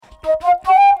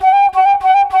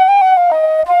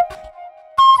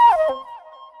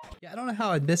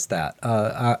Oh, I'd missed that.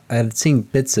 I had seen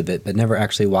bits of it, but never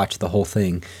actually watched the whole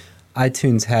thing.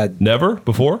 iTunes had... Never?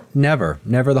 Before? Never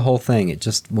the whole thing. It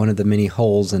just one of the many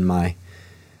holes in my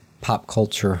pop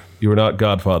culture. You were not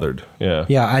Godfathered. Yeah.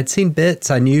 Yeah, I'd seen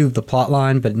bits. I knew the plot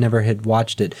line, but never had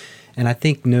watched it. And I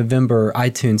think November,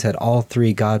 iTunes had all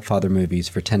 3 Godfather movies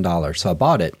for $10. So I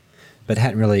bought it, but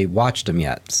hadn't really watched them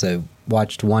yet. So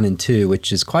watched 1 and 2,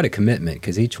 which is quite a commitment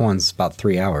because each one's about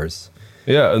 3 hours.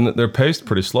 Yeah, and they're paced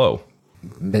pretty slow.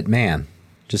 But man,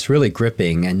 just really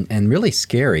gripping and really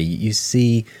scary. You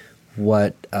see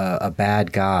what a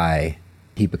bad guy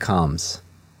he becomes.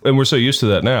 And we're so used to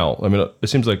that now. I mean, it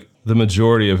seems like the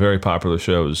majority of very popular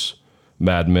shows,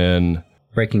 Mad Men.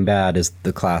 Breaking Bad is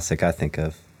the classic I think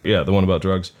of. Yeah, the one about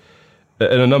drugs.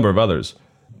 And a number of others.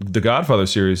 The Godfather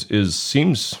series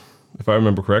seems, if I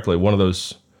remember correctly, one of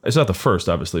those... It's not the first,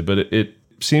 obviously, but it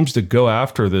seems to go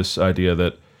after this idea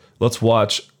that let's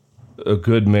watch a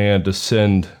good man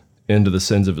descend into the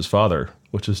sins of his father,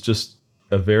 which is just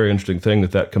a very interesting thing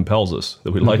that compels us,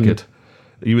 that we like it.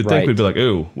 You would think we'd be like,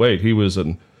 ooh, wait, he was a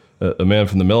man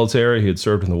from the military, he had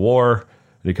served in the war,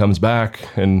 and he comes back,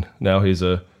 and now he's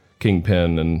a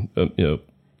kingpin and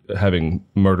having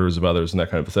murders of others and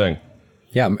that kind of thing.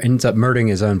 Yeah, ends up murdering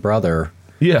his own brother.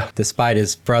 Yeah. Despite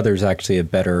his brother's actually a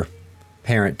better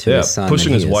parent to his son.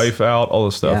 Pushing his wife out, all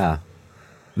this stuff. Yeah.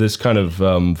 This kind of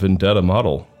vendetta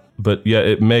model. But yeah,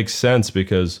 it makes sense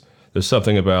because there's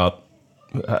something about,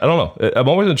 I don't know, I'm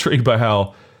always intrigued by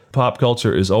how pop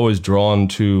culture is always drawn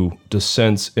to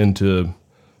descents into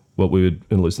what we would,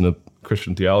 at least in the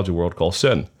Christian theology world, call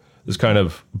sin. This kind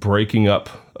of breaking up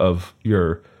of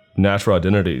your natural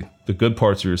identity, the good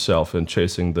parts of yourself, and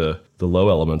chasing the low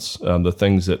elements, the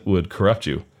things that would corrupt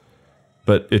you.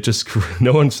 But it just,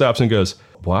 no one stops and goes,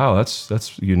 wow,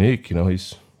 that's unique.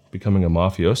 He's becoming a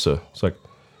mafioso. It's like,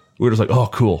 we're just like, oh,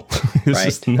 cool. It's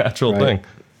just a natural thing.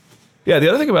 Yeah, the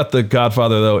other thing about The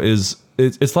Godfather, though, is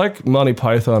it's like Monty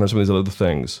Python or some of these other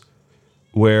things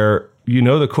where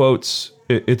the quotes,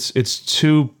 it's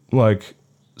too, like,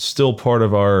 still part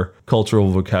of our cultural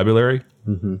vocabulary.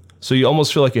 Mm-hmm. So you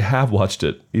almost feel like you have watched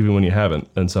it, even when you haven't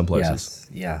in some places.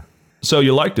 Yes, yeah. So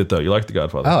you liked it, though. You liked The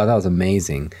Godfather. Oh, that was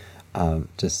amazing.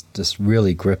 Just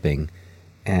really gripping.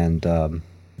 And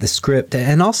the script,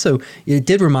 and also it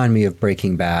did remind me of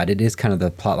Breaking Bad. It is kind of the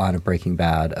plot line of Breaking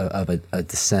Bad, of a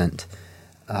descent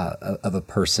of a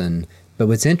person. But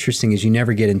what's interesting is you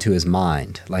never get into his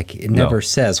mind. Like, it never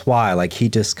says why. Like, he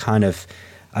just kind of,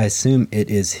 I assume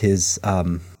it is his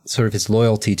sort of his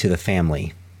loyalty to the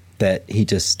family, that he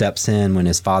just steps in when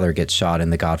his father gets shot in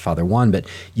The Godfather 1, but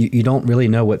you don't really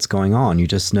know what's going on. You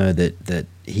just know that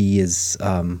he is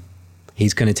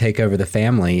he's going to take over the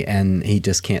family, and he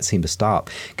just can't seem to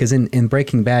stop. Because in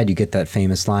Breaking Bad, you get that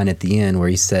famous line at the end where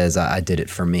he says, I did it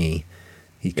for me.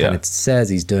 He kind of says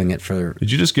he's doing it for...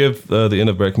 Did you just give the end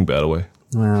of Breaking Bad away?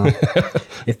 Well,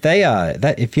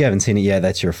 if you haven't seen it yet,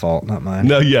 that's your fault, not mine.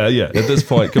 No, yeah. At this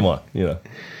point, come on,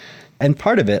 And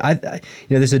part of it,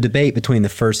 there's a debate between the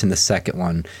first and the second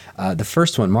one. The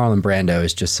first one, Marlon Brando,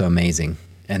 is just so amazing.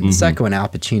 And the second one, Al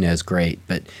Pacino, is great.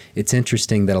 But it's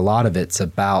interesting that a lot of it's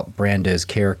about Brando's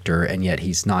character, and yet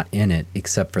he's not in it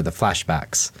except for the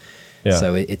flashbacks. Yeah.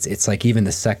 So it's like even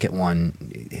the second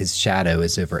one, his shadow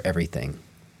is over everything.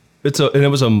 It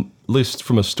was, at least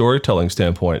from a storytelling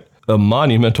standpoint, a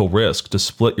monumental risk to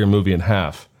split your movie in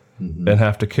half and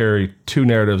have to carry 2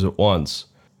 narratives at once.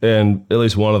 And at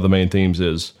least one of the main themes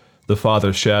is the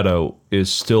father's shadow is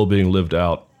still being lived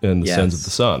out in the sins of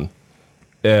the son.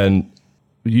 And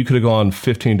you could have gone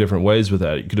 15 different ways with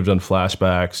that. You could have done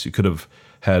flashbacks. You could have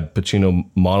had Pacino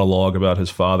monologue about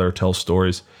his father, tell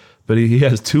stories. But he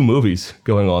has 2 movies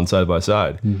going on side by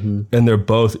side. Mm-hmm. And they're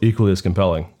both equally as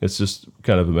compelling. It's just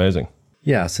kind of amazing.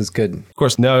 Yes, it's good. Of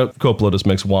course, now Coppola just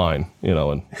makes wine,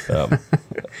 and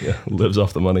lives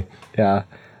off the money. Yeah.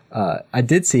 I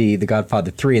did see The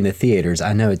Godfather 3 in the theaters.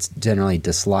 I know it's generally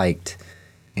disliked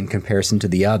in comparison to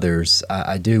the others.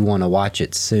 I do want to watch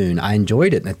it soon. I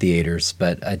enjoyed it in the theaters,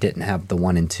 but I didn't have the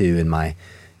 1 and 2 in my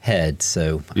head,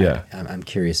 so yeah. I'm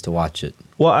curious to watch it.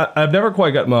 Well, I've never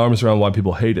quite got my arms around why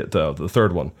people hate it, though, the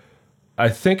third one. I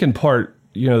think in part,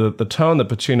 the tone that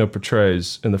Pacino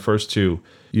portrays in the first 2,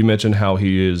 you mentioned how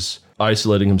he is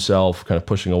isolating himself, kind of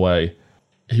pushing away.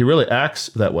 He really acts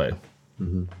that way.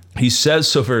 Mm-hmm. He says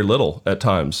so very little at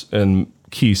times in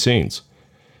key scenes.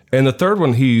 And the third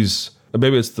one,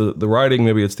 maybe it's the writing,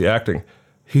 maybe it's the acting.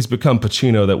 He's become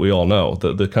Pacino that we all know,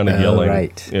 the kind of yelling,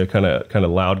 kind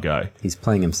of loud guy. He's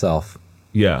playing himself.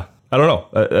 Yeah. I don't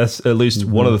know. That's at least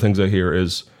one of the things I hear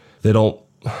is they're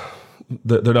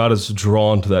not as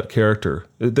drawn to that character,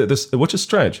 which is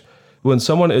strange. when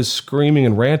someone is screaming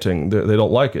and ranting, they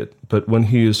don't like it. But when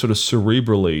he is sort of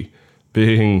cerebrally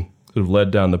being sort of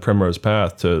led down the primrose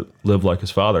path to live like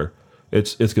his father,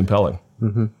 it's compelling.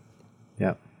 Mm-hmm.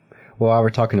 Yeah. Well, while we're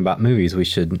talking about movies, we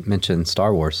should mention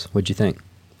Star Wars. What'd you think?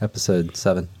 Episode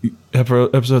 7.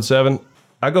 Episode 7,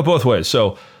 I go both ways.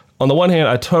 So on the one hand,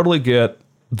 I totally get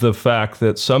the fact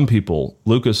that some people,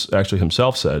 Lucas actually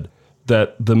himself said,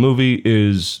 that the movie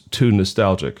is too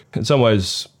nostalgic. In some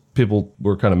ways, people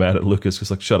were kind of mad at Lucas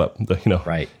because, like, shut up.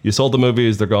 Right. You sold the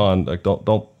movies, they're gone. Like,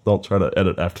 don't try to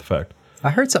edit after the fact. I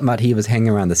heard something about he was hanging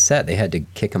around the set. They had to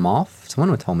kick him off.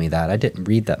 Someone told me that. I didn't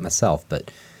read that myself,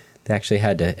 but they actually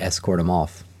had to escort him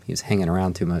off. He was hanging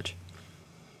around too much.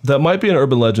 That might be an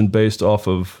urban legend based off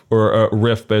of, or a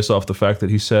riff based off the fact that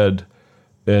he said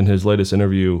in his latest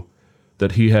interview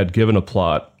that he had given a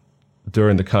plot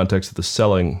during the context of the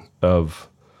selling of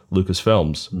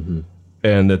Lucasfilms,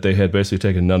 and that they had basically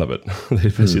taken none of it. They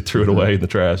basically threw it away in the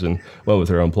trash and went with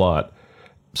their own plot.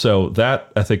 So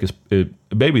that, I think,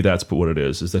 maybe that's what it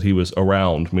is that he was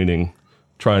around, meaning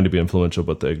trying to be influential,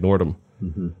 but they ignored him.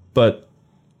 Mm-hmm. But,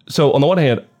 so on the one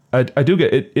hand, I do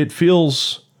get it. It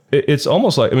feels... It's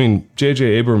almost like, I mean, J.J.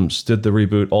 Abrams did the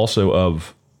reboot also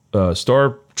of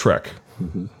Star Trek,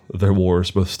 their wars,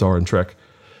 both Star and Trek.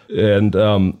 And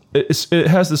it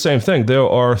has the same thing. There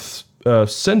are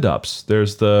send-ups.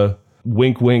 There's the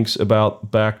wink-winks about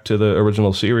back to the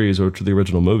original series or to the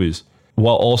original movies,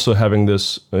 while also having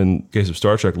this, in case of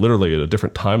Star Trek, literally at a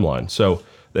different timeline, so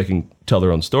they can tell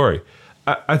their own story.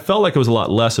 I felt like it was a lot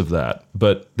less of that,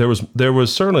 but there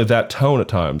was certainly that tone at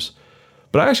times.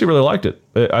 But I actually really liked it.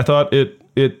 I thought it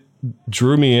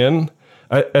drew me in.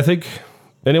 I think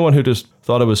anyone who just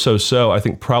thought it was so, I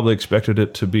think probably expected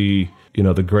it to be,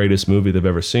 the greatest movie they've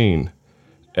ever seen.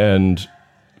 And,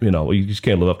 you just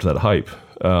can't live up to that hype.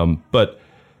 But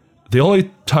the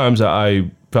only times I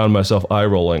found myself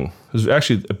eye-rolling, was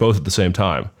actually both at the same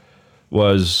time,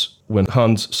 was when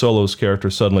Han's Solo's character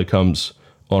suddenly comes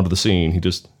onto the scene. He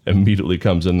just immediately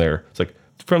comes in there. It's like,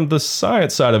 from the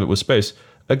science side of it with space,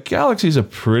 a galaxy is a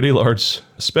pretty large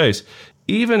space.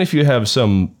 Even if you have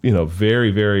some,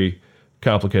 very, very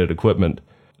complicated equipment,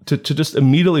 to just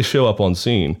immediately show up on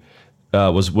scene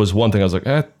was one thing. I was like,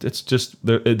 it's just,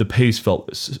 the pace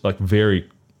felt like very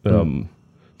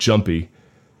jumpy.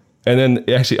 And then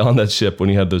actually on that ship, when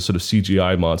you had those sort of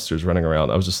CGI monsters running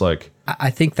around, I was just like... I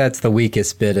think that's the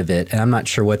weakest bit of it. And I'm not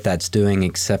sure what that's doing,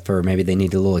 except for maybe they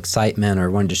need a little excitement or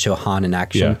wanted to show Han in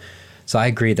action. Yeah. So I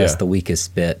agree that's the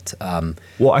weakest bit.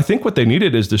 Well, I think what they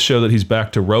needed is to show that he's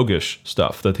back to roguish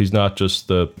stuff, that he's not just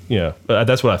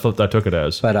that's what I took it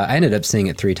as. But I ended up seeing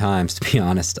it 3 times, to be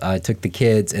honest. I took the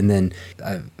kids, and then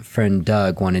friend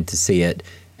Doug wanted to see it,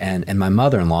 and my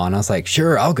mother-in-law, and I was like,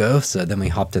 sure, I'll go. So then we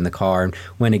hopped in the car and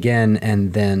went again,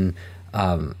 and then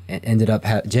it ended up,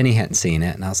 Jenny hadn't seen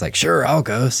it, and I was like, sure, I'll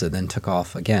go. So then took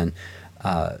off again.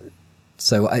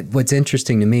 What's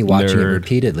interesting to me watching it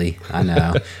repeatedly, I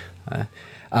know,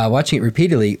 watching it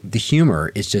repeatedly, the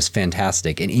humor is just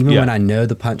fantastic. And even when I know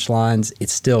the punchlines,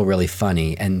 it's still really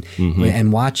funny. And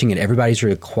and watching it, everybody's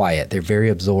really quiet. They're very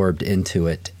absorbed into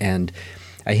it. And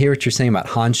I hear what you're saying about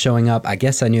Han showing up. I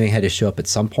guess I knew he had to show up at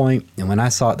some point. And when I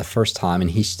saw it the first time,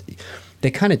 and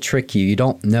they kind of trick you. You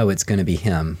don't know it's going to be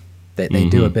him. They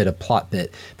do a bit of plot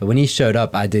bit. But when he showed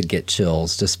up, I did get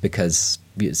chills just because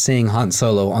seeing Han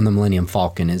Solo on the Millennium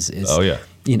Falcon is oh yeah.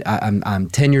 I'm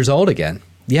 10 years old again.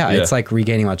 Yeah, it's like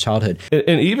regaining my childhood.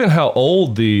 And even how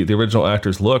old the original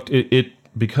actors looked, it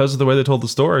because of the way they told the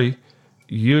story,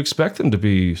 you expect them to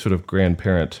be sort of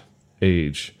grandparent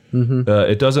age.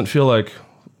 It doesn't feel like,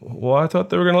 well, I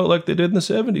thought they were going to look like they did in the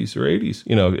 70s or 80s.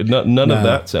 None of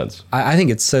that sense. I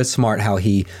think it's so smart how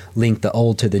he linked the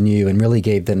old to the new and really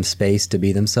gave them space to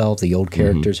be themselves. The old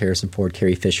characters, Harrison Ford,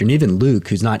 Carrie Fisher, and even Luke,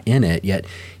 who's not in it yet.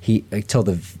 He till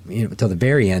the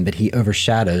very end, but he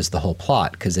overshadows the whole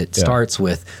plot because it starts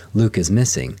with Luke is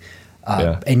missing.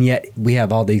 And yet we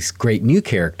have all these great new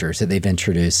characters that they've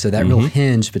introduced. So that real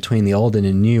hinge between the old and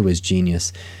the new was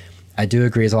genius. I do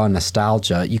agree, it's a lot of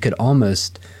nostalgia. You could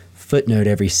almost footnote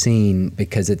every scene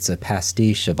because it's a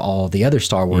pastiche of all the other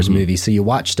Star Wars movies. So you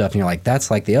watch stuff and you're like, that's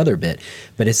like the other bit.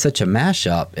 But it's such a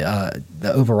mashup.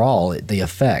 The overall, the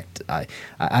effect.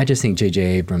 I just think J.J.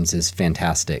 Abrams is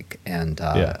fantastic. And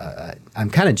I'm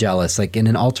kind of jealous. Like in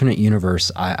an alternate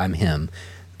universe, I'm him.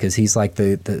 Because he's like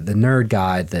the nerd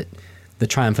guy that... the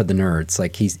triumph of the nerds.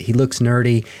 Like he looks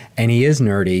nerdy, and he is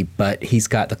nerdy, but he's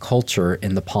got the culture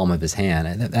in the palm of his hand.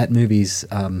 And that movie's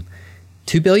 $2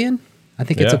 billion. I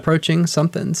think it's approaching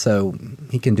something, so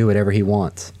he can do whatever he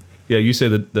wants. Yeah, you say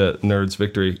that the nerds'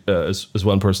 victory, as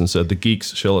one person said, the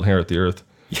geeks shall inherit the earth.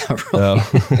 Yeah,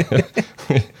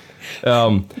 really.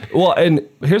 Well, and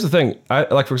here's the thing.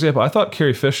 For example, I thought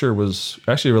Carrie Fisher was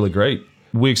actually really great.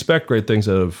 We expect great things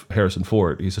out of Harrison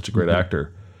Ford. He's such a great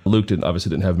actor. Luke obviously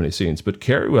didn't have many scenes, but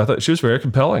Carrie, I thought she was very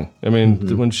compelling. I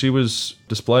mean, when she was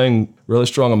displaying really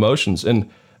strong emotions, and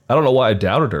I don't know why I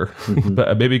doubted her,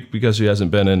 but maybe because she hasn't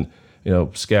been in,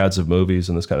 scads of movies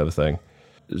and this kind of a thing.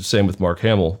 Same with Mark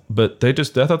Hamill, but I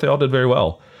thought they all did very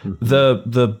well.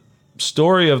 The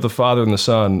story of the father and the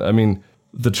son, I mean,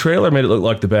 the trailer made it look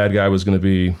like the bad guy was going to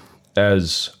be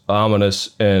as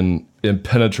ominous and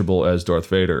impenetrable as Darth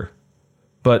Vader,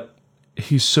 but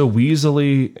he's so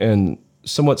weaselly and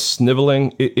somewhat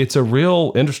sniveling. It's a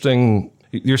real interesting,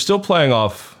 you're still playing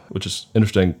off, which is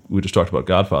interesting, we just talked about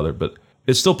Godfather, but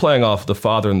it's still playing off the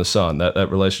father and the son, that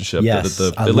relationship, yes,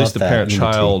 at least the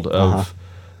parent-child of,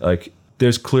 like,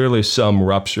 there's clearly some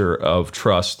rupture of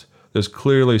trust. There's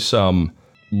clearly some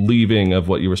leaving of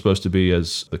what you were supposed to be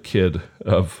as a kid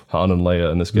of Han and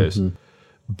Leia in this case.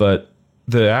 But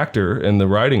the actor and the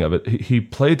writing of it, he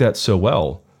played that so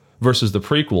well versus the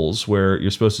prequels where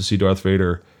you're supposed to see Darth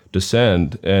Vader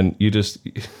descend and you just...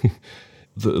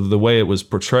 The way it was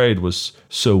portrayed was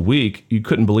so weak, you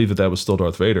couldn't believe that was still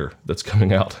Darth Vader that's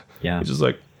coming out. Yeah. He's just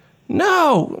like,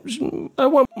 no, I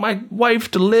want my wife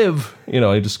to live. He's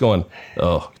just going,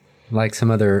 oh. Like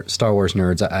some other Star Wars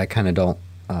nerds, I kind of don't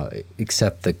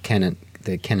accept the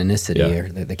canonicity or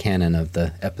the canon of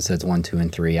the episodes 1, 2,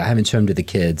 and 3. I haven't shown them to the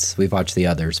kids. We've watched the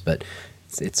others, but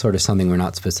it's sort of something we're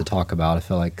not supposed to talk about, I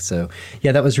feel like. So,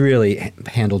 yeah, that was really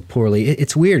handled poorly.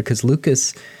 It's weird because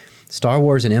Lucas... Star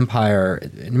Wars and Empire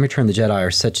and Return of the Jedi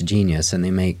are such a genius, and they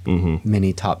make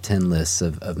many top 10 lists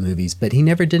of movies, but he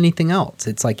never did anything else.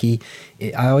 It's like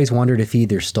I always wondered if he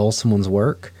either stole someone's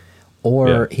work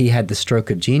or he had the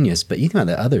stroke of genius, but even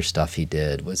the other stuff he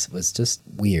did was just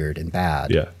weird and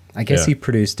bad. Yeah. I guess he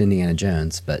produced Indiana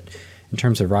Jones, but in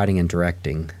terms of writing and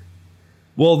directing.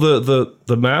 Well,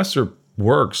 the master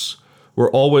works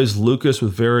were always Lucas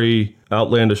with very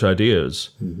outlandish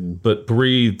ideas, but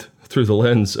breathed through the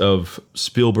lens of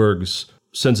Spielberg's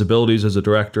sensibilities as a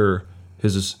director,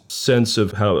 his sense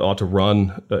of how it ought to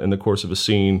run in the course of a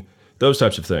scene, those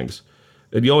types of things.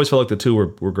 And you always felt like the two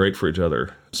were great for each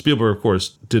other. Spielberg, of course,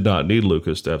 did not need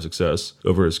Lucas to have success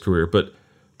over his career, but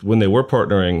when they were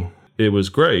partnering, it was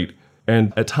great.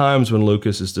 And at times when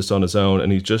Lucas is just on his own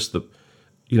and he's just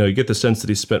you get the sense that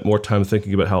he spent more time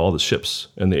thinking about how all the ships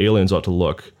and the aliens ought to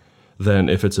look than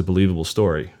if it's a believable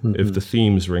story, if the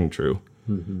themes ring true.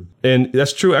 And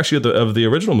that's true, actually, of the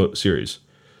original series.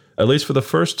 At least for the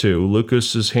first two,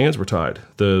 Lucas's hands were tied.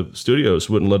 The studios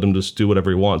wouldn't let him just do whatever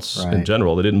he wants in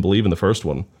general. They didn't believe in the first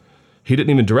one. He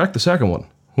didn't even direct the second one,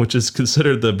 which is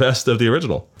considered the best of the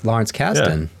original. Lawrence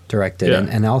Kasdan directed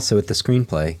and also with the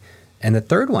screenplay. And the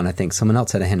third one, I think someone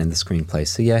else had a hand in the screenplay.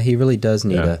 So, yeah, he really does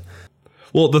need a...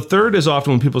 Well, the third is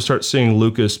often when people start seeing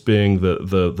Lucas being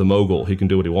the mogul. He can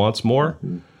do what he wants more.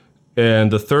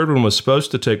 And the third one was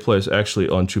supposed to take place actually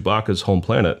on Chewbacca's home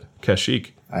planet,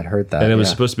 Kashyyyk. I'd heard that. And it was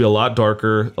supposed to be a lot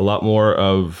darker, a lot more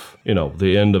of,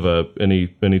 the end of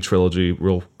any trilogy,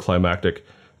 real climactic.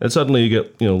 And suddenly you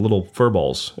get, little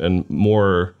furballs and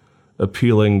more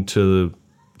appealing to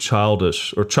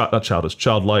childish, or not childish,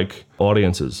 childlike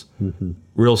audiences.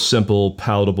 Real simple,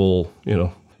 palatable,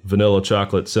 vanilla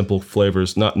chocolate, simple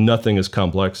flavors, nothing as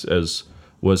complex as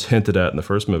was hinted at in the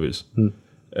first movies.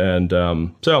 And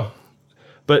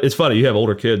but it's funny, you have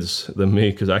older kids than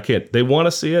me because I can't, they want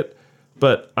to see it,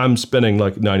 but I'm spending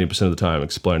like 90% of the time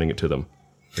explaining it to them.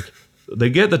 They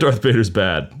get that Darth Vader's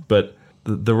bad, but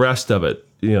the rest of it,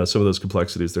 some of those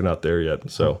complexities, they're not there yet.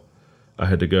 So I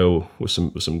had to go with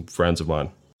some friends of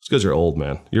mine. It's because you're old,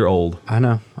 man. You're old. I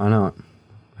know it.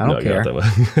 I don't care.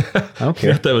 I don't care.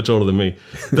 You're not that much older than me.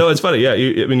 No, it's funny. Yeah,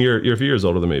 you're a few years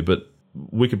older than me, but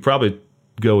we could probably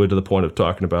go into the point of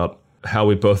talking about how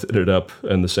we both ended up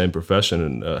in the same profession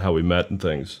and how we met and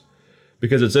things,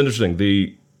 because it's interesting.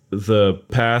 The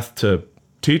path to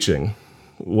teaching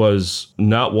was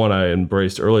not one I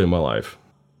embraced early in my life.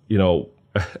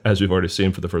 As we've already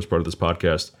seen for the first part of this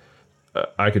podcast,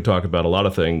 I could talk about a lot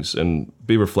of things and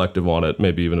be reflective on it,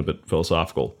 maybe even a bit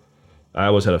philosophical. I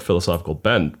always had a philosophical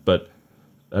bent, but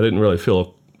I didn't really feel a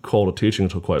call to teaching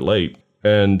until quite late.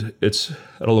 And I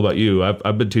don't know about you,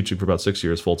 I've been teaching for about 6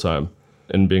 years full time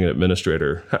and being an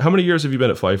administrator. How many years have you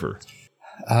been at Pfeiffer?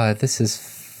 This is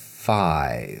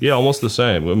 5. Yeah, almost the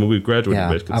same. I mean, we graduated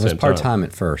basically at the same time. I was part-time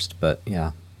at first, but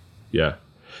yeah. Yeah.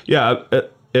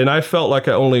 And I felt like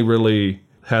I only really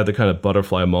had the kind of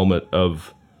butterfly moment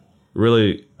of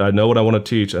really, I know what I want to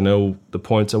teach. I know the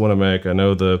points I want to make. I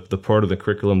know the part of the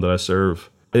curriculum that I serve.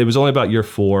 It was only about year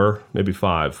 4, maybe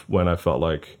 5, when I felt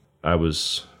like I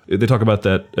was they talk about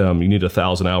that you need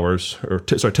 1,000 hours, or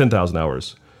 10,000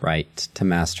 hours. Right, to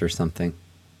master something.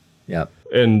 Yep.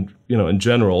 And, in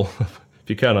general, if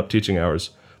you count up teaching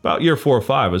hours, about year 4 or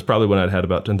 5 is probably when I'd had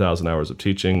about 10,000 hours of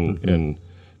teaching and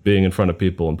being in front of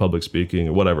people and public speaking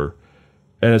or whatever.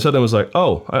 And it suddenly was like,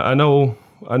 oh, I know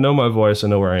my voice. I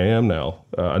know where I am now.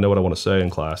 I know what I want to say in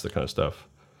class, that kind of stuff.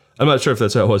 I'm not sure if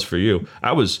that's how it was for you.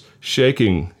 I was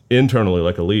shaking internally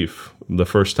like a leaf the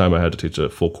first time I had to teach a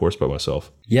full course by myself.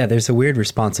 Yeah, there's a weird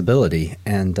responsibility,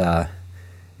 and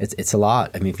it's a lot.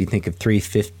 I mean, if you think of 3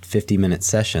 50-minute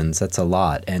sessions, that's a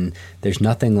lot. And there's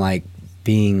nothing like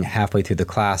being halfway through the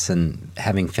class and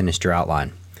having finished your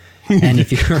outline. And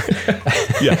if you're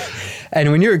yeah.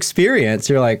 And when you're experienced,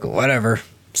 you're like, whatever,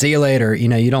 see you later.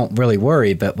 You don't really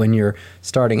worry. But when you're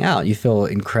starting out, you feel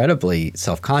incredibly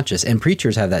self-conscious. And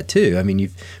preachers have that too. I mean,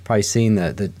 you've probably seen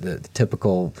the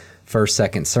typical first,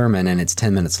 second sermon, and it's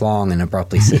 10 minutes long and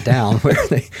abruptly sit down, where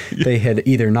they had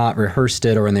either not rehearsed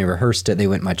it, or when they rehearsed it, they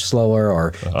went much slower,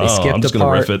 or they skipped I'm just a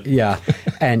part. gonna riff it. Yeah.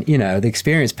 And, the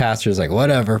experienced pastor is like,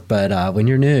 whatever. But when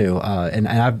you're new, and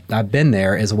I've been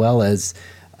there, as well as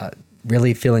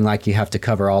really feeling like you have to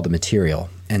cover all the material.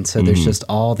 And so there's just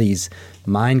all these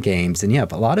mind games. And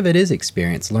a lot of it is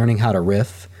experience, learning how to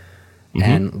riff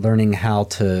and learning how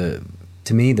to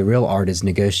me, the real art is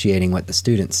negotiating what the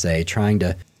students say, trying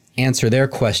to answer their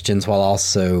questions while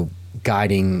also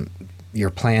guiding your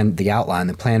plan, the outline,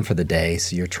 the plan for the day.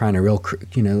 So you're trying to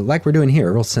like we're doing here,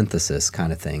 a real synthesis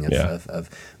kind of thing of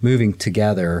moving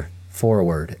together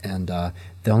forward. And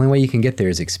the only way you can get there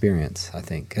is experience, I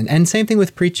think. And same thing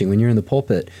with preaching. When you're in the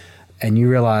pulpit and you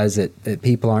realize that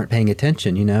people aren't paying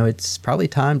attention, it's probably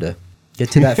time to get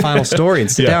to that final story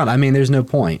and sit down. I mean, there's no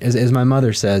point. As my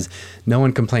mother says, no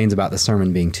one complains about the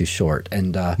sermon being too short.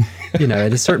 And, at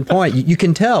a certain point, you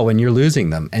can tell when you're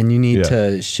losing them and you need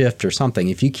to shift or something.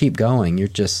 If you keep going,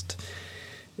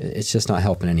 it's just not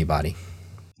helping anybody.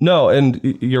 No, and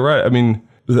you're right. I mean,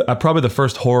 probably the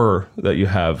first horror that you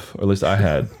have, or at least I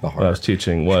had when I was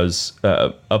teaching, was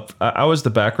I was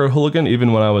the back row hooligan,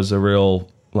 even when I was a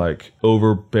real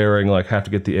overbearing, have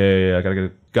to get the A, I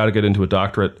gotta get into a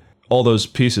doctorate. All those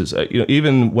pieces,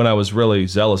 even when I was really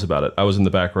zealous about it, I was in the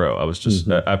back row. I was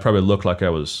just, I probably looked like I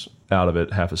was out of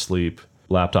it, half asleep,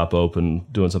 laptop open,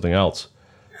 doing something else.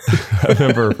 I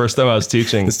remember first time I was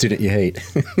teaching. The student you hate.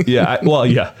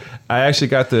 I actually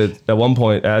got at one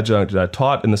point, adjunct, I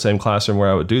taught in the same classroom where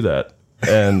I would do that.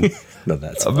 And No,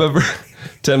 that's I remember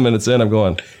 10 minutes in, I'm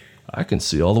going, I can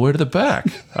see all the way to the back.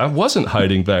 I wasn't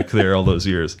hiding back there all those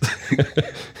years.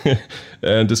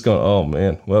 And just going, oh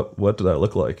man, what did I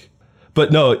look like?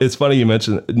 But no, it's funny you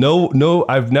mentioned, no,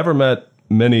 I've never met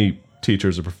many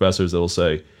teachers or professors that will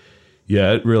say,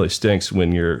 yeah, it really stinks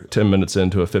when you're 10 minutes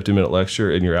into a 50-minute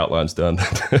lecture and your outline's done.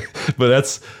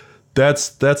 But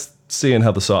that's seeing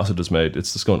how the sausage is made.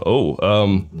 It's just going,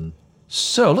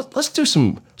 so let's do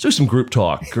some group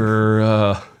talk, or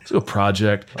let's do a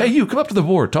project. Hey, you come up to the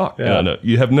board, talk. Yeah. No,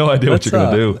 you have no idea what you're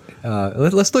going to do.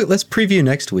 Let's preview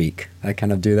next week. I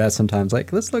kind of do that sometimes.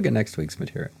 Let's look at next week's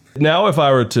material. Now, if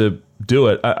I were to do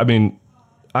it, I mean,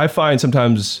 I find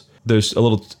sometimes there's a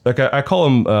little, I call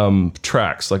them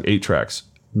tracks, 8 tracks.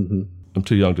 Mm-hmm. I'm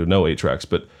too young to know 8 tracks,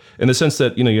 but in the sense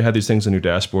that, you had these things on your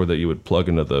dashboard that you would plug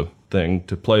into the thing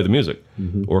to play the music,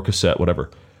 or cassette,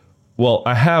 whatever. Well,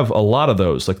 I have a lot of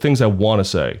those, things I want to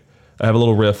say. I have a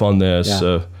little riff on this,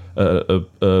 a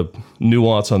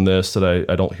nuance on this that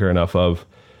I don't hear enough of,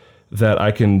 that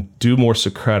I can do more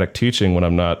Socratic teaching when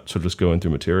I'm not sort of just going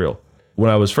through material. When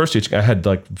I was first teaching, I had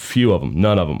few of them,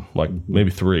 none of them,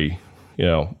 maybe 3,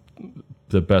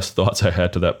 the best thoughts I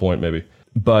had to that point maybe.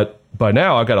 But by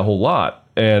now I've got a whole lot.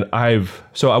 And I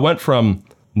went from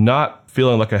not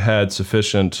feeling like I had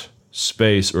sufficient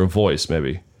space or voice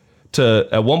maybe, to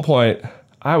at one point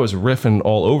I was riffing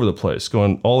all over the place,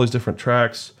 going all these different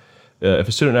tracks. If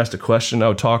a student asked a question, I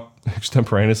would talk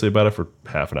extemporaneously about it for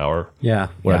half an hour. Yeah.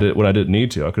 When I didn't need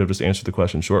to, I could have just answered the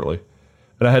question shortly.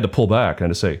 And I had to pull back and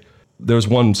to say, there was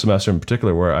one semester in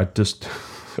particular where it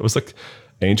was like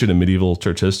ancient and medieval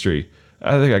church history.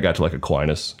 I think I got to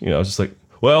Aquinas, it's just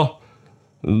well,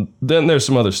 then there's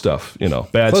some other stuff,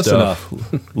 bad Close stuff,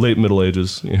 late Middle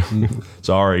Ages,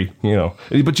 sorry,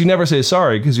 but you never say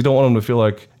sorry because you don't want them to feel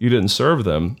like you didn't serve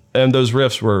them. And those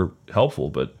riffs were helpful,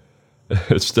 but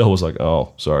it still was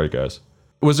oh, sorry guys.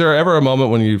 Was there ever a moment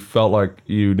when you felt like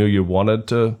you knew you wanted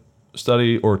to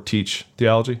study or teach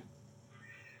theology?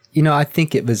 I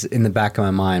think it was in the back of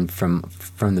my mind from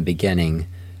the beginning,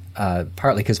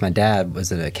 partly because my dad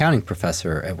was an accounting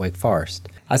professor at Wake Forest.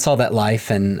 I saw that life,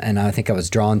 and I think I was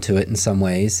drawn to it in some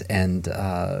ways. And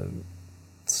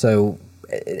so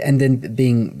and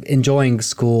then enjoying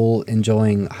school,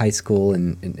 enjoying high school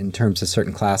in terms of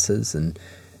certain classes and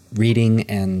reading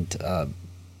and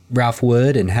Ralph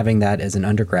Wood and having that as an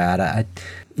undergrad, I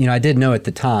did know at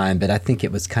the time, but I think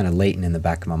it was kind of latent in the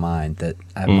back of my mind that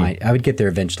I would get there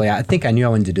eventually. I think I knew I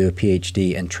wanted to do a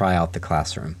PhD and try out the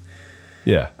classroom.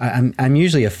 Yeah. I'm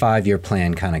usually a 5-year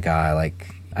plan kind of guy.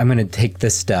 Like, I'm going to take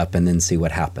this step and then see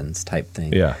what happens type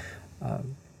thing. Yeah.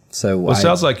 It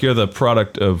sounds like you're the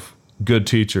product of good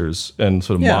teachers and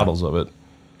sort of models of it.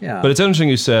 Yeah. But it's interesting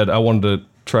you said, I wanted to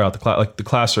try out the class. Like, the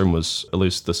classroom was at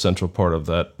least the central part of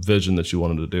that vision that you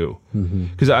wanted to do.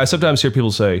 Because I sometimes hear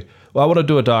people say, well, I want to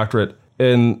do a doctorate.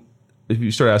 And if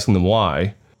you start asking them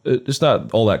why, it's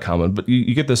not all that common, but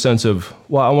you get the sense of,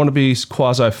 well, I want to be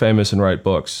quasi-famous and write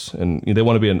books. And they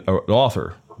want to be an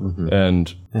author.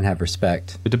 And have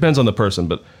respect. It depends on the person,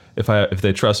 but if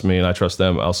they trust me and I trust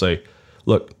them, I'll say,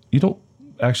 look, you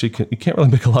can't really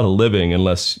make a lot of living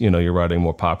unless you're writing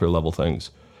more popular level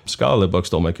things. Scholarly books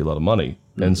don't make you a lot of money,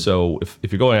 and so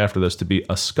if you're going after this to be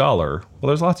a scholar, well,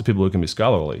 there's lots of people who can be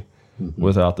scholarly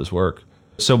without this work.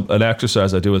 So an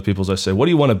exercise I do with people is I say, what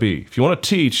do you want to be? If you want to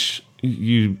teach,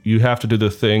 you have to do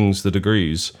the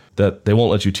degrees that they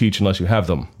won't let you teach unless you have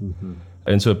them,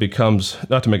 and so it becomes,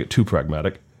 not to make it too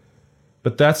pragmatic,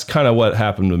 but that's kind of what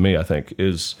happened to me. I think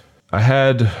is I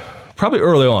had. Probably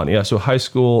early on, so high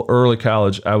school, early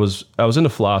college, I was into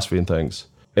philosophy and things,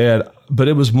 but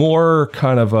it was more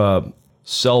kind of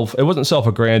it wasn't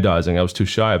self-aggrandizing, I was too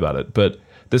shy about it, but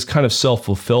this kind of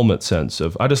self-fulfillment sense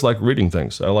of, I just like reading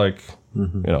things. I like,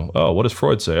 what does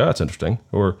Freud say? Oh, that's interesting.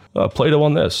 Or Plato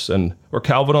on this, or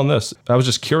Calvin on this. I was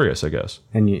just curious, I guess.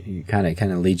 And you kind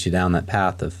of leads you down that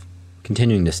path of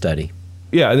continuing to study.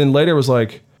 Yeah, and then later it was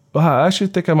like, I actually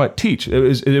think I might teach. It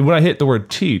was when I hit the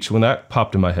word teach, when that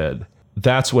popped in my head,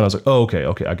 that's when I was like, oh,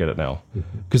 okay, I get it now.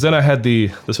 Because then I had the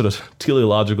sort of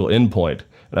teleological endpoint,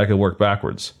 and I could work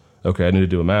backwards. Okay, I need to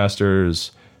do a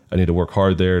master's. I need to work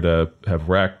hard there to have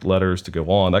racked letters to go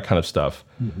on, that kind of stuff.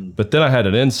 But then I had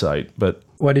an insight. But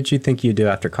what did you think you'd do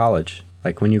after college?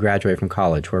 Like when you graduated from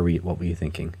college, what were you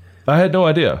thinking? I had no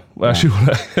idea. Actually,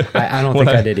 I don't think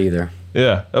I did either.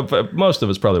 Yeah, most of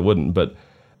us probably wouldn't. But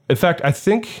in fact, I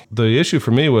think the issue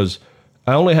for me was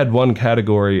I only had one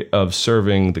category of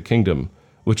serving the kingdom,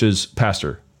 which is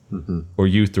pastor or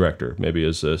youth director, maybe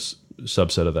is a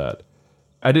subset of that.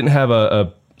 I didn't have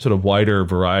a sort of wider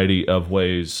variety of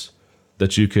ways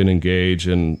that you can engage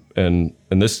in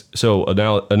this. So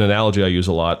an analogy I use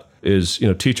a lot is,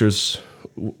 teachers,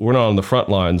 we're not on the front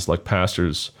lines like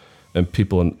pastors and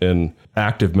people in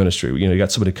active ministry. You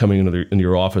got somebody coming into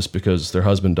your office because their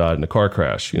husband died in a car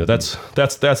crash. That's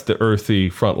the earthy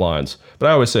front lines. But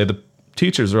I always say the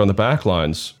teachers are on the back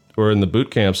lines or in the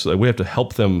boot camps. We have to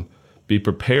help them be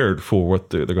prepared for what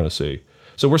they're going to see.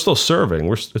 So we're still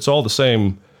serving. It's all the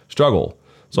same struggle.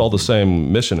 It's all the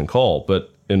same mission and call.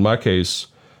 But in my case,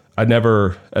 I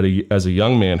never, as a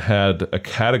young man, had a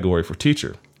category for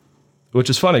teacher, which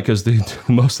is funny because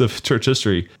most of church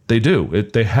history,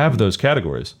 they have those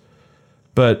categories.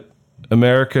 But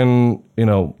American,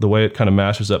 the way it kind of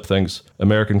mashes up things,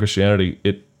 American Christianity,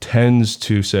 it tends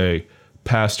to say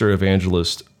pastor,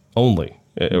 evangelist only,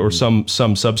 or some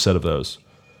subset of those.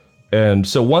 And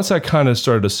so once I kind of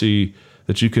started to see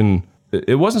that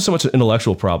it wasn't so much an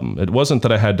intellectual problem. It wasn't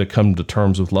that I had to come to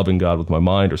terms with loving God with my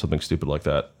mind or something stupid like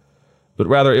that. But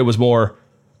rather it was more,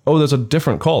 there's a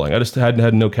different calling. I just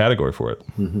had no category for it.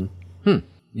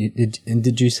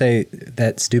 Did you say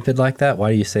that stupid like that?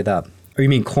 Why do you say that? Or you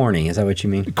mean corny? Is that what you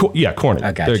mean? Yeah, corny.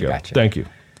 I got there you. Go. Gotcha.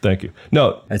 Thank you.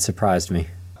 No. That surprised me.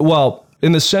 Well,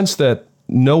 in the sense that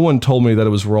no one told me that it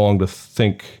was wrong to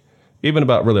think even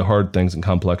about really hard things and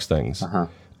complex things.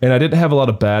 And I didn't have a lot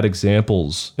of bad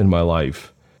examples in my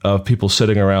life of people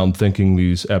sitting around thinking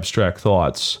these abstract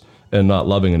thoughts and not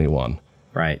loving anyone.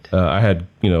 Right. I had,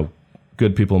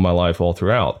 good people in my life all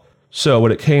throughout. So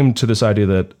when it came to this idea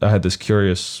that I had this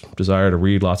curious desire to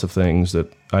read lots of things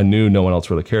that I knew no one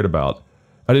else really cared about,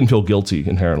 I didn't feel guilty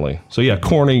inherently. So yeah,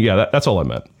 corny, yeah, that's all I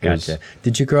meant. Gotcha.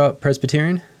 Did you grow up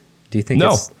Presbyterian? Do you think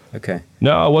No. Okay.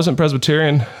 No, I wasn't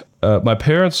Presbyterian. My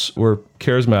parents were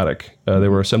charismatic. They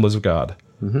were Assemblies of God.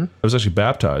 I was actually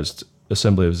baptized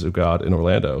Assemblies of God in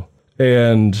Orlando.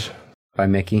 And by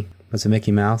Mickey? Was it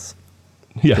Mickey Mouse?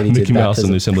 Yeah, Mickey Mouse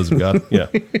and the Assemblies of God. Yeah.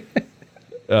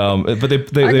 But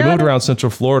they moved around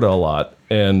Central Florida a lot.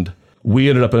 And we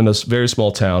ended up in a very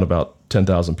small town, about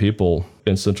 10,000 people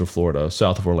in Central Florida,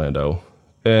 south of Orlando.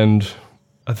 And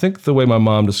I think the way my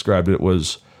mom described it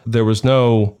was there was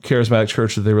no charismatic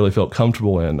church that they really felt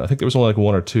comfortable in. I think there was only like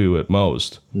one or two at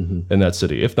most in that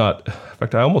city. If not, in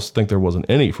fact, I almost think there wasn't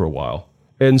any for a while.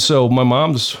 And so my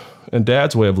mom's and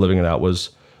Dad's way of living it out was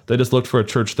they just looked for a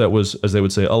church that was, as they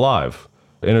would say, alive,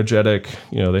 energetic.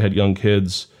 They had young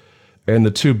kids. And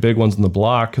the two big ones in the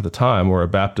block at the time were a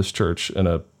Baptist church and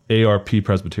a ARP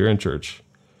Presbyterian church.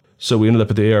 So we ended up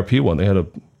at the ARP one. They had a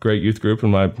great youth group,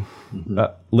 and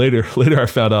later I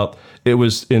found out it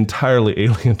was entirely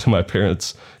alien to my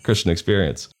parents' Christian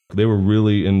experience. They were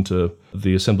really into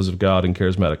the Assemblies of God and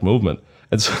charismatic movement.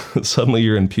 And so suddenly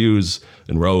you're in pews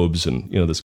and robes and,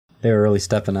 this. They were really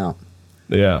stepping out.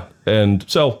 Yeah. And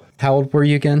so. How old were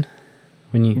you again?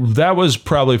 That was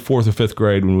probably 4th or 5th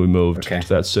grade when we moved to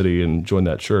that city and joined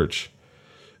that church.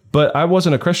 But I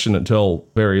wasn't a Christian until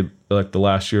the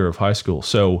last year of high school.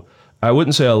 So I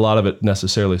wouldn't say a lot of it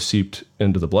necessarily seeped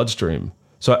into the bloodstream.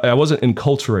 So I wasn't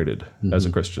enculturated as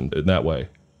a Christian in that way.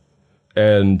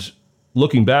 And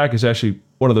looking back is actually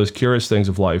one of those curious things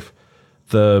of life.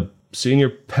 The senior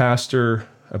pastor,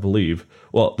 I believe,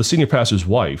 the senior pastor's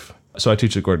wife, so I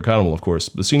teach at Gordon Conwell, of course,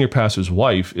 the senior pastor's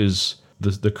wife is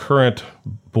the current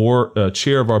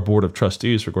chair of our board of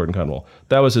trustees for Gordon Conwell.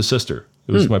 That was his sister.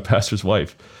 It was my pastor's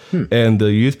wife. And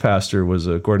the youth pastor was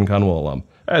a Gordon Conwell alum.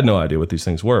 I had no idea what these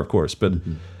things were, of course, but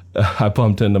I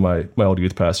bumped into my old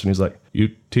youth pastor, and he's like, "You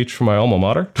teach for my alma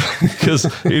mater?" Because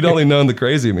he'd only known the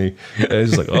crazy me. And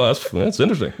he's like, "Oh, that's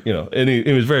interesting." And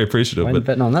he was very appreciative. I'm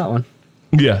betting on that one.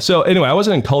 Yeah. So anyway, I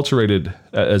wasn't enculturated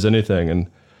as anything. And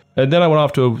then I went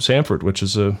off to Sanford, which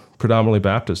is a predominantly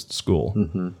Baptist school.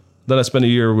 Then I spent a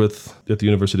year at the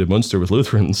University of Munster with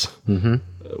Lutherans.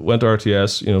 Went to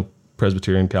RTS,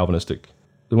 Presbyterian, Calvinistic.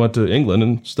 Then went to England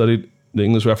and studied the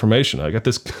English Reformation. I got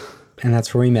this. And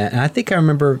that's where we met. And I think I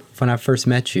remember when I first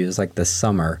met you, it was like this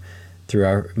summer through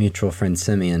our mutual friend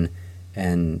Simeon.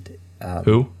 And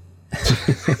who?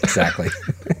 Exactly.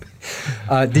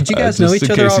 Did you guys know each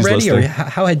other already, or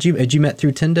how had you met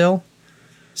through Tyndale?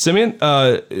 Simeon?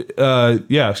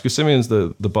 Yeah, because Simeon's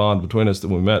the bond between us that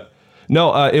we met.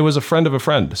 No, it was a friend of a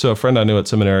friend. So a friend I knew at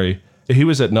seminary, he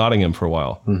was at Nottingham for a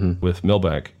while with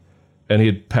Milbank, and he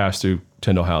had passed through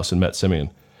Tyndale House and met Simeon.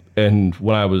 And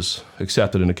when I was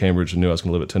accepted into Cambridge and knew I was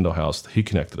going to live at Tyndale House, he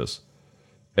connected us.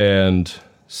 And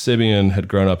Simeon had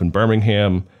grown up in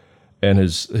Birmingham, and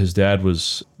his dad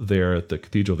was there at the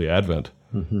Cathedral of the Advent,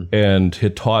 and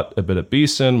had taught a bit at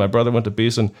Beeson. My brother went to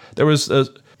Beeson. There was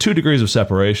 2 degrees of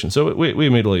separation. So we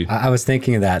immediately... I was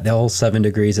thinking of that. The whole 7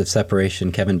 degrees of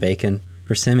separation, Kevin Bacon.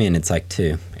 For Simeon, it's like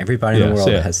 2. Everybody in the world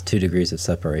has 2 degrees of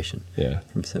separation. Yeah.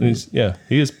 From Simeon.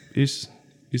 He's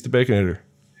the Baconator.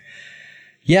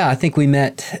 Yeah, I think we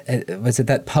met, was it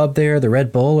that pub there, the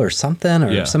Red Bull or something?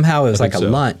 Or somehow it was like a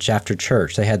lunch after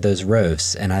church. They had those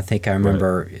roasts. And I think I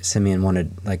remember Simeon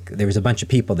wanted, there was a bunch of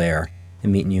people there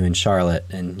and meeting you in Charlotte,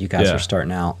 and you guys were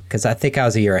starting out. Because I think I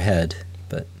was a year ahead.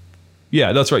 But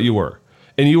yeah, that's right, you were.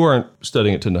 And you weren't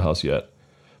studying at Tyndale House yet.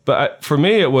 But for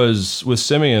me, it was with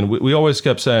Simeon, we always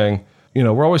kept saying,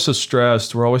 we're always so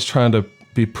stressed. We're always trying to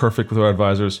be perfect with our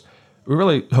advisors. We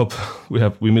really hope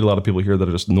we meet a lot of people here that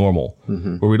are just normal,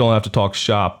 where we don't have to talk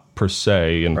shop per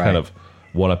se and kind of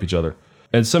one-up each other.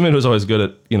 And Simeon was always good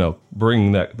at,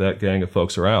 bringing that gang of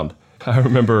folks around. I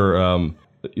remember,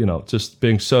 just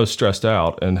being so stressed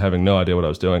out and having no idea what I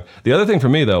was doing. The other thing for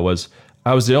me, though, was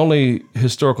I was the only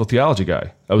historical theology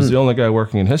guy. I was the only guy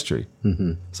working in history.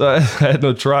 So I had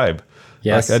no tribe.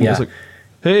 Yes, I was like,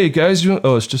 hey, guys,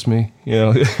 it's just me.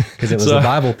 Because it was the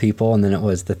Bible people, and then it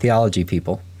was the theology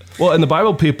people. Well, and the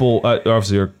Bible people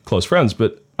obviously are close friends,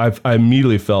 but I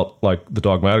immediately felt like the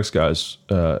dogmatics guys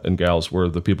and gals were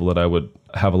the people that I would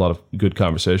have a lot of good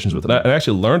conversations with. And I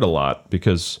actually learned a lot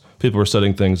because people were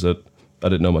studying things that I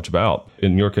didn't know much about.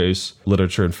 In your case,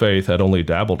 literature and faith, I'd only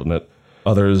dabbled in it.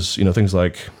 Others, things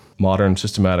like modern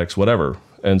systematics, whatever.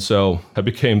 And so I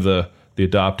became the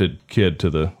adopted kid to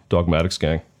the dogmatics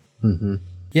gang.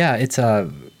 Yeah, it's,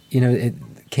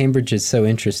 Cambridge is so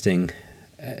interesting.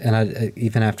 And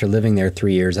even after living there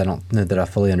 3 years, I don't know that I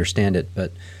fully understand it,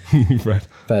 but right.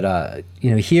 But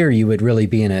here you would really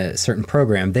be in a certain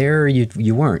program. There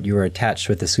you weren't. You were attached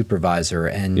with a supervisor,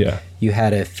 and you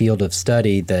had a field of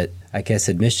study that I guess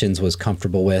admissions was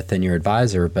comfortable with, and your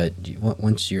advisor. But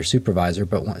once you're supervisor,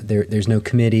 but there's no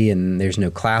committee, and there's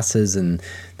no classes, and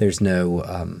there's no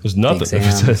there's nothing.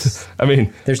 Exams. I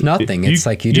mean, there's nothing. It's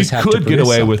like you just have to. You could get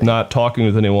away with not talking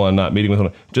with anyone, not meeting with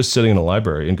anyone, just sitting in a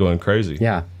library and going crazy.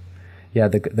 Yeah. Yeah,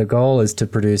 the goal is to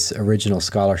produce original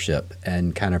scholarship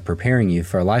and kind of preparing you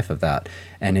for a life of that.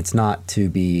 And it's not to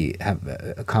have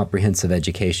a comprehensive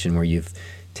education where you've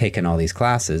taken all these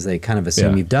classes. They kind of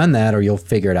assume you've done that, or you'll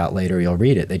figure it out later, or you'll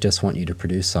read it. They just want you to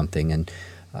produce something. And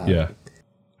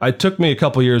it took me a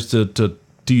couple years to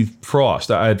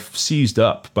defrost. I had seized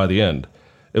up by the end.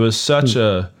 It was such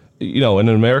a in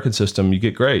an American system, you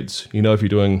get grades. If you're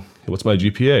doing, what's my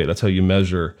GPA? That's how you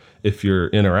measure if you're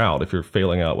in or out, if you're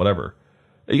failing out, whatever.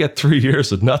 You got 3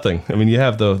 years of nothing. I mean, you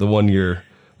have the 1 year,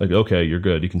 like, okay, you're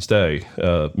good, you can stay,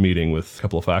 meeting with a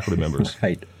couple of faculty members.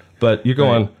 Right. But you're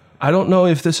going, right. I don't know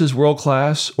if this is world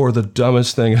class or the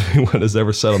dumbest thing anyone has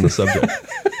ever said on the subject.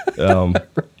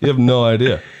 You have no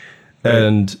idea. Right.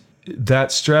 And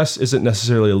that stress isn't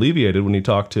necessarily alleviated when you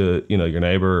talk to, your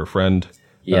neighbor or friend,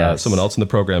 someone else in the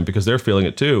program, because they're feeling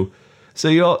it too. So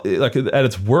like at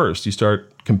its worst, you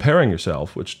start comparing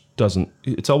yourself, which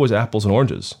it's always apples and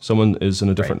oranges. Someone is in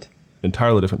a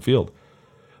entirely different field.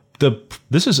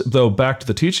 This is, though, back to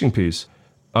the teaching piece.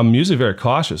 I'm usually very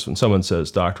cautious when someone says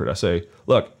doctorate. I say,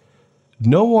 look,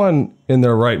 no one in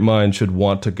their right mind should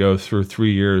want to go through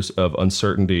 3 years of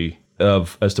uncertainty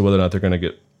as to whether or not they're going to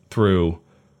get through,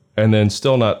 and then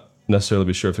still not necessarily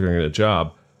be sure if they're going to get a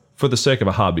job for the sake of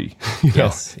a hobby. You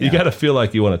got to feel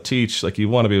like you want to teach, like you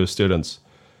want to be with students.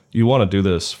 You want to do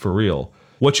this for real.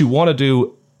 What you want to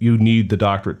do, you need the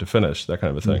doctorate to finish, that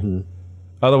kind of a thing. Mm-hmm.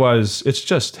 Otherwise, it's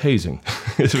just hazing.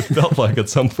 It felt like at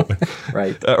some point.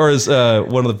 Right. Or as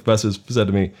one of the professors said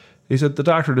to me, he said, the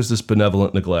doctorate is this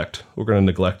benevolent neglect. We're going to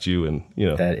neglect you, and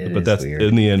but that's weird.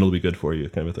 In the end, it'll be good for you,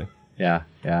 kind of a thing. Yeah.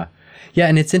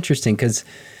 And it's interesting because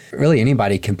really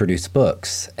anybody can produce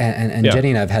books. And Jenny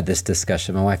and I have had this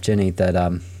discussion, my wife Jenny,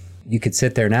 that you could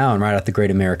sit there now and write out the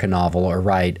great American novel or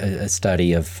write a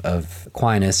study of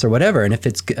Aquinas or whatever. And if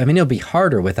it'll be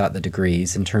harder without the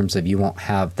degrees in terms of you won't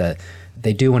have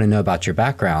they do want to know about your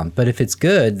background. But if it's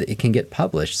good, it can get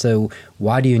published. So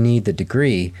why do you need the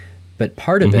degree? But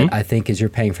part of it, I think, is you're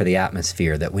paying for the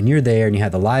atmosphere, that when you're there and you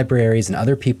have the libraries and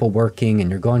other people working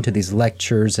and you're going to these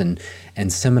lectures and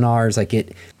seminars,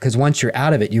 because once you're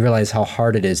out of it, you realize how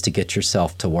hard it is to get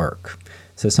yourself to work.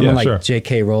 So someone like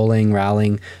J.K. Rowling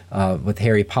with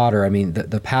Harry Potter, I mean,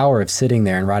 the power of sitting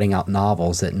there and writing out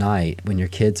novels at night when your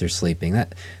kids are sleeping,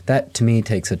 that to me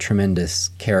takes a tremendous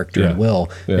character and will,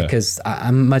 because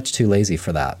I'm much too lazy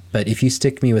for that. But if you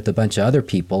stick me with a bunch of other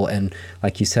people, and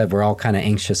like you said, we're all kind of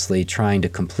anxiously trying to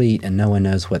complete and no one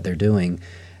knows what they're doing,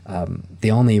 the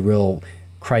only real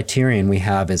criterion we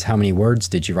have is how many words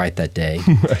did you write that day,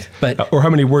 but or how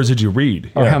many words did you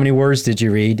read, or how many words did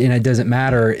you read, and it doesn't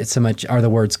matter. It's so much, are the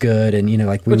words good, and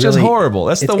which is horrible.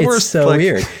 That's the worst. It's so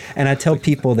weird. And I tell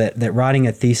people that writing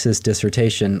a thesis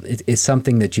dissertation is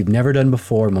something that you've never done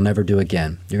before and will never do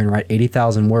again. You're going to write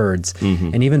 80,000 words,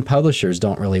 and even publishers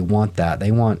don't really want that. They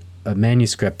want a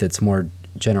manuscript that's more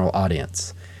general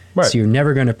audience. Right. So you're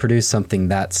never going to produce something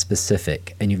that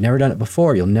specific, and you've never done it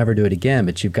before. You'll never do it again,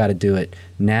 but you've got to do it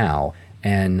now,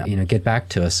 and get back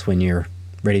to us when you're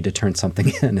ready to turn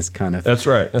something in. Is kind of that's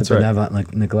right.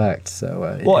 Benevolent neglect. So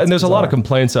and there's bizarre. A lot of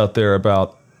complaints out there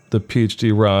about the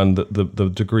PhD run, the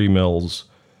degree mills,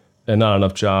 and not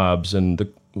enough jobs, and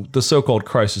the so-called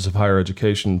crisis of higher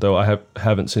education. Though I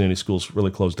haven't seen any schools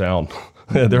really close down.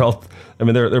 They're all,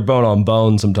 they're bone on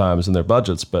bone sometimes in their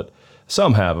budgets, but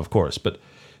some have, of course, but.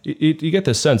 You get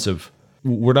this sense of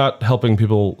we're not helping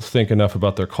people think enough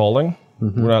about their calling.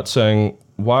 Mm-hmm. We're not saying,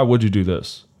 why would you do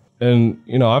this? And,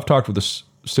 I've talked with the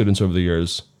students over the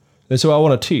years. They say, I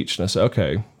want to teach. And I say,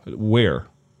 okay, where?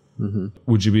 Mm-hmm.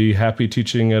 Would you be happy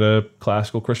teaching at a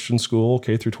classical Christian school,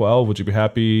 K through 12? Would you be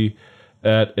happy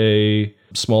at a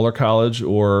smaller college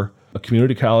or a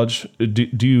community college?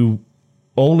 Do you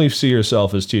only see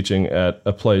yourself as teaching at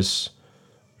a place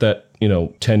that,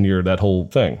 tenured that whole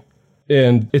thing?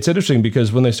 And it's interesting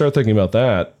because when they start thinking about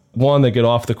that, one, they get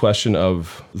off the question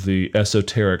of the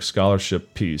esoteric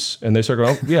scholarship piece, and they start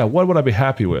going, what would I be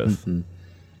happy with? Mm-hmm.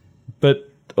 But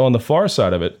on the far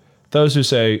side of it, those who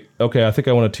say, okay, I think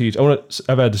I want to teach,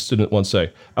 I've had a student once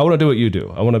say, I want to do what you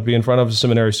do. I want to be in front of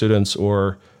seminary students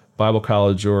or Bible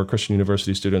college or Christian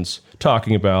university students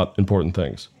talking about important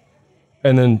things.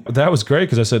 And then that was great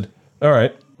because I said, all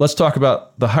right, let's talk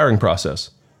about the hiring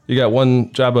process. You got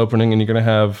one job opening and you're going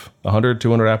to have 100,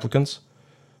 200 applicants.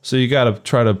 So you got to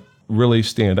try to really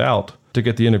stand out to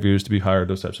get the interviews, to be hired,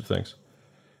 those types of things.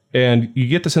 And you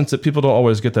get the sense that people don't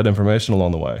always get that information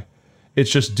along the way. It's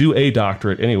just do a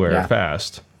doctorate anywhere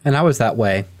fast. And I was that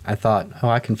way. I thought,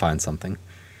 I can find something.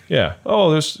 Yeah.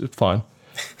 It's fine.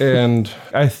 And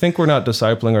I think we're not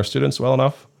discipling our students well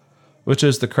enough, which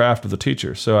is the craft of the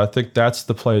teacher. So I think that's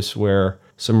the place where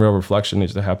some real reflection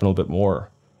needs to happen a little bit more.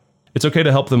 It's okay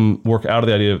to help them work out of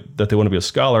the idea that they want to be a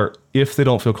scholar if they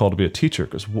don't feel called to be a teacher,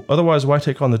 because otherwise, why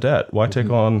take on the debt? Why take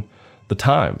on the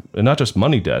time? And not just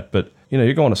money debt, but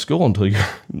you're going to school until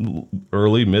you're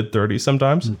early, mid-30s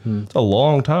sometimes. Mm-hmm. It's a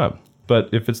long time. But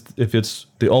if it's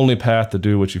the only path to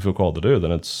do what you feel called to do,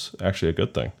 then it's actually a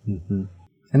good thing. Mm-hmm.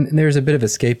 And there's a bit of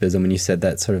escapism when you said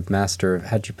that sort of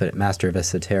how'd you put it, master of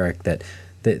esoteric, that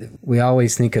we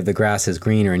always think of the grass as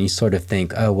greener, and you sort of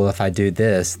think, oh, well, if I do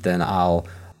this, then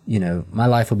my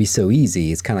life will be so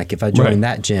easy. It's kind of like if I join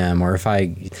that gym, or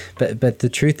but the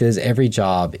truth is every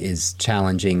job is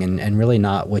challenging and really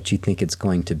not what you think it's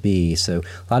going to be. So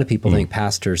a lot of people think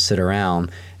pastors sit around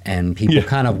and people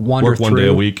kind of wander through.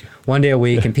 One day a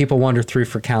week, and people wander through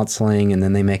for counseling, and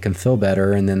then they make them feel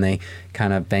better, and then they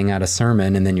kind of bang out a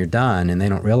sermon, and then you're done, and they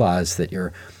don't realize that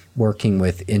you're working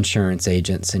with insurance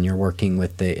agents, and you're working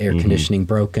with the air conditioning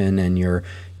broken, and you're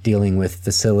dealing with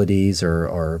facilities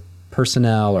or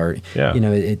personnel, or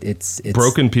it's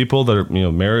broken people that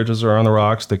are marriages are on the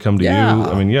rocks. They come to you.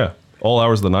 I mean, all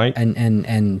hours of the night,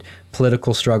 and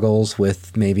political struggles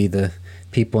with maybe the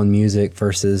people in music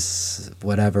versus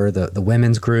whatever, the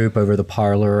women's group over the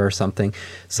parlor or something.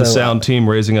 So the sound team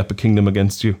raising up a kingdom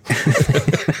against you.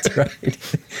 That's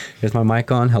right. Is my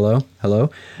mic on? Hello?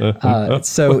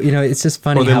 So, it's just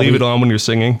funny. Or they leave it on when you're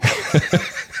singing.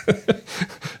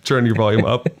 Turn your volume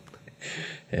up.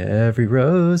 Every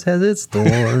rose has its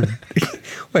thorn.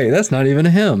 Wait, that's not even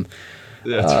a hymn.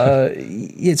 So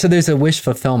there's a wish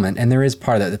fulfillment, and there is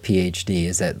part of the PhD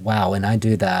is that, wow, when I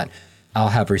do that, I'll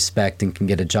have respect and can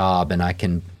get a job, and I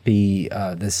can be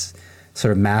this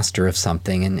sort of master of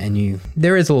something. And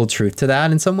there is a little truth to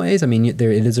that in some ways. I mean, it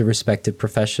is a respected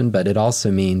profession, but it also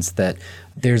means that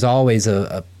there's always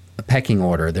a pecking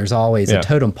order. There's always a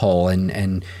totem pole,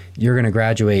 and you're going to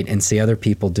graduate and see other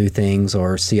people do things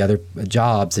or see other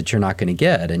jobs that you're not going to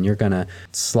get, and you're going to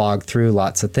slog through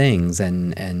lots of things,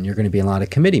 and you're going to be in a lot of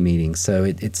committee meetings. So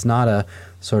it's not a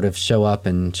sort of show up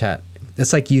and chat.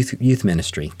 It's like youth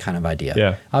ministry kind of idea.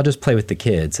 Yeah. I'll just play with the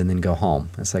kids and then go home.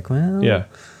 It's like, well,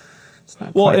 it's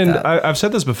not well, quite and that. I've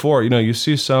said this before. You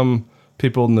see some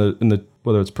people in the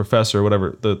whether it's professor or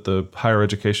whatever, the higher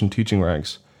education teaching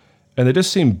ranks, and they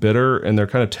just seem bitter, and they're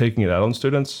kind of taking it out on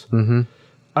students. Mm-hmm.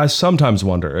 I sometimes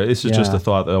wonder. This is just a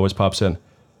thought that always pops in.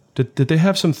 Did they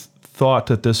have some thought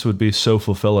that this would be so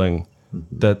fulfilling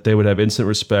that they would have instant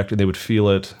respect and they would feel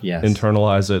it,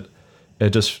 internalize it?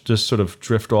 And just sort of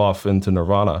drift off into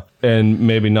nirvana, and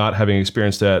maybe not having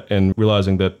experienced that and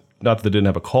realizing that not that they didn't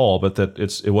have a call, but that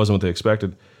it wasn't what they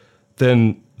expected.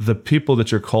 Then the people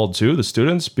that you're called to, the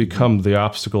students, become the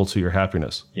obstacle to your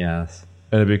happiness. Yes.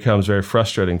 And it becomes very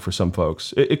frustrating for some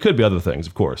folks. It could be other things,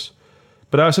 of course.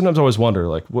 But I sometimes always wonder,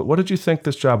 like, what did you think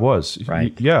this job was?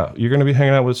 Right. You're going to be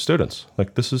hanging out with students.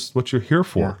 Like, this is what you're here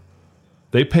for. Yeah.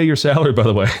 They pay your salary, by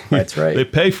the way. That's right. They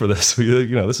pay for this.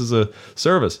 This is a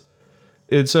service.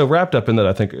 It's wrapped up in that,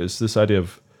 I think, is this idea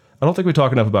of, I don't think we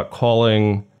talk enough about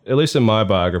calling, at least in my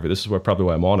biography, this is probably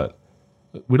why I'm on it.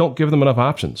 We don't give them enough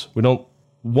options. We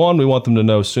want them to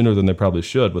know sooner than they probably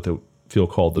should what they feel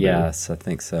called to do. Yes, I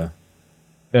think so.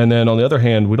 And then on the other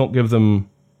hand, we don't give them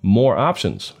more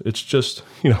options. It's just,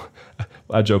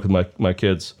 I joke with my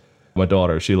kids. My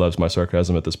daughter, she loves my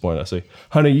sarcasm at this point. I say,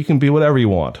 honey, you can be whatever you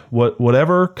want.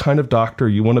 Whatever kind of doctor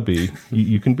you want to be,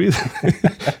 you can be.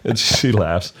 And she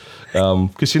laughs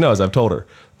because she knows I've told her,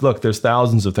 look, there's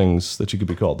thousands of things that you could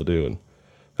be called to do. And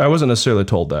I wasn't necessarily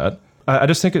told that. I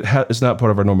just think it's not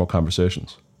part of our normal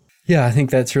conversations. Yeah, I think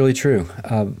that's really true.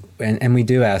 And we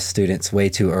do ask students way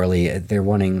too early. They're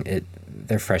wanting it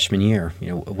their freshman year.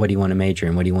 What do you want to major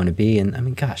in? What do you want to be? And I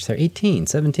mean, gosh, they're 18,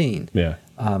 17. Yeah.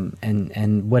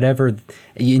 And whatever,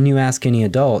 and you ask any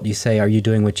adult, you say, are you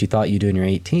doing what you thought you'd do when you're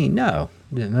 18? No.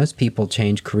 Most people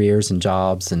change careers and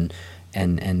jobs, and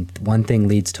one thing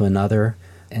leads to another.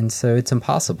 And so it's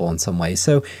impossible in some ways.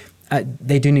 So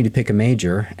they do need to pick a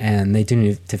major, and they do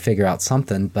need to figure out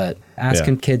something, but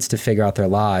asking kids to figure out their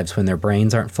lives when their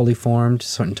brains aren't fully formed,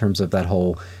 so in terms of that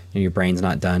whole, your brain's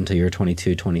not done till you're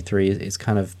 22, 23, is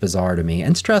kind of bizarre to me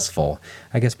and stressful.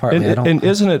 I guess partly and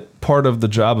isn't it part of the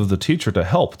job of the teacher to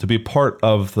help, to be part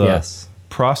of the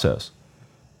process?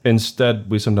 Instead,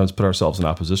 we sometimes put ourselves in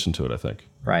opposition to it, I think.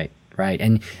 Right.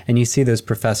 And you see those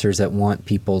professors that want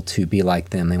people to be like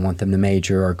them. They want them to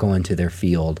major or go into their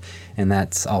field. And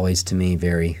that's always, to me,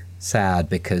 very sad,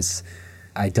 because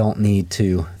I don't need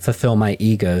to fulfill my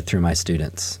ego through my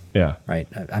students. Yeah. Right.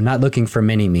 I'm not looking for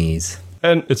mini-me's.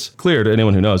 And it's clear to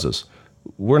anyone who knows us,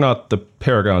 we're not the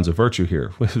paragons of virtue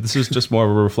here. This is just more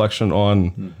of a reflection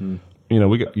on,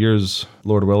 we got years,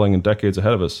 Lord willing, and decades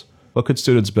ahead of us. What could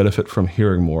students benefit from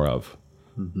hearing more of?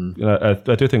 And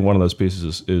I do think one of those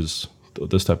pieces is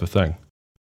this type of thing.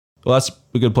 Well, that's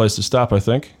a good place to stop, I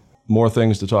think. More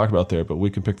things to talk about there, but we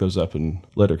can pick those up in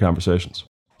later conversations.